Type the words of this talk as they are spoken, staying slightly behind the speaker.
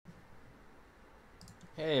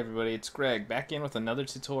Hey everybody, it's Greg, back in with another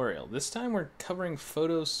tutorial. This time we're covering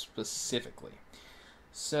photos specifically.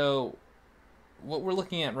 So, what we're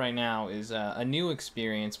looking at right now is a new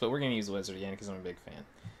experience, but we're going to use the wizard again because I'm a big fan.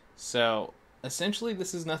 So, essentially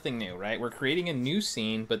this is nothing new, right? We're creating a new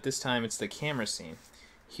scene, but this time it's the camera scene.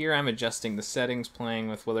 Here I'm adjusting the settings, playing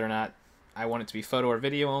with whether or not I want it to be photo or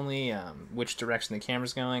video only, which direction the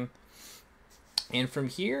camera's going. And from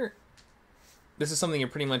here, this is something you're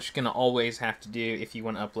pretty much going to always have to do if you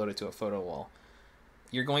want to upload it to a photo wall.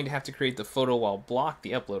 You're going to have to create the photo wall block,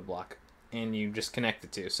 the upload block, and you just connect the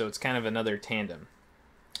two. So it's kind of another tandem.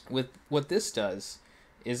 With what this does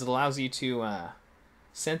is it allows you to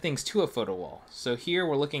send things to a photo wall. So here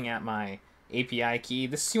we're looking at my API key.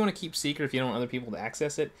 This you want to keep secret if you don't want other people to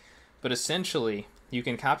access it. But essentially, you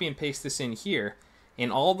can copy and paste this in here,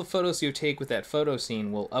 and all the photos you take with that photo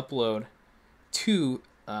scene will upload to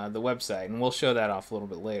the website, and we'll show that off a little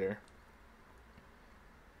bit later.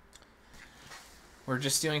 We're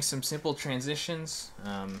just doing some simple transitions,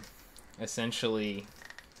 essentially,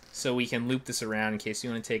 so we can loop this around in case you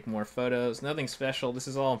want to take more photos. Nothing special. This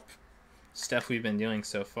is all stuff we've been doing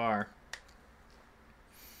so far.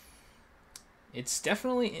 It's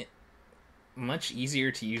definitely much easier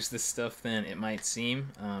to use this stuff than it might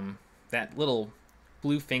seem. That little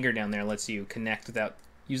blue finger down there lets you connect without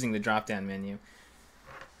using the drop-down menu.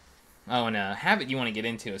 Oh, and a habit you want to get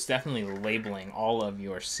into is definitely labeling all of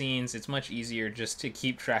your scenes. It's much easier just to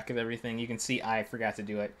keep track of everything. You can see I forgot to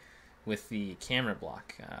do it with the camera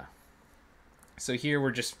block. So here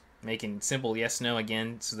we're just making simple yes-no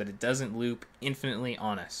again so that it doesn't loop infinitely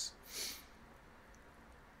on us.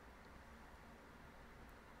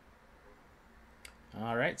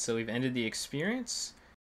 Alright, so we've ended the experience.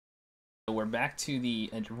 So we're back to the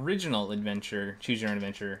original adventure, choose your own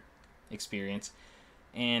adventure experience.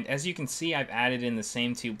 And as you can see, I've added in the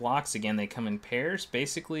same two blocks. Again, they come in pairs.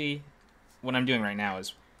 Basically, what I'm doing right now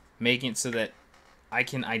is making it so that I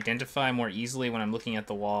can identify more easily when I'm looking at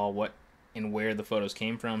the wall what and where the photos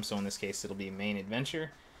came from. So in this case, it'll be main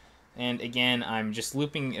adventure. And again, I'm just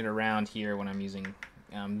looping it around here when I'm using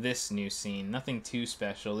this new scene. Nothing too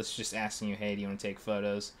special. This is just asking you, hey, do you want to take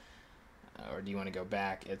photos? Or do you want to go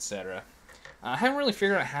back, etc. I haven't really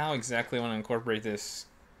figured out how exactly I want to incorporate this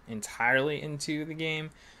entirely into the game,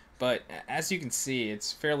 but as you can see,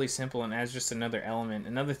 it's fairly simple and adds just another element,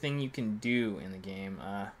 another thing you can do in the game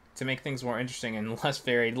to make things more interesting and less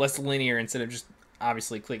varied, less linear, instead of just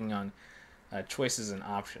obviously clicking on choices and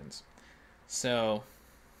options. So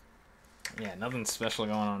yeah, nothing special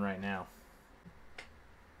going on right now.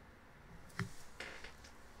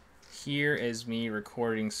 Here is me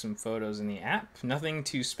recording some photos in the app. Nothing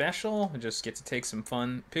too special, I just get to take some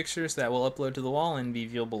fun pictures that we'll upload to the wall and be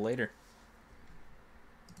viewable later.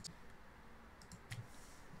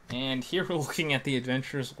 And here we're looking at the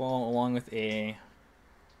adventurers wall along with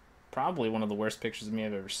probably one of the worst pictures of me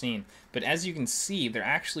I've ever seen. But as you can see, they're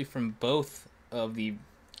actually from both of the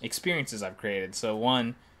experiences I've created. So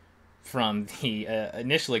one from the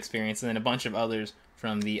initial experience, and then a bunch of others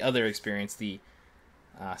from the other experience, the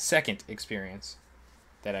second experience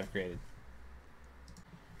that I've created.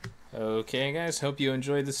 Okay guys, hope you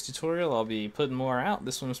enjoyed this tutorial. I'll be putting more out.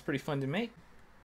 This one was pretty fun to make.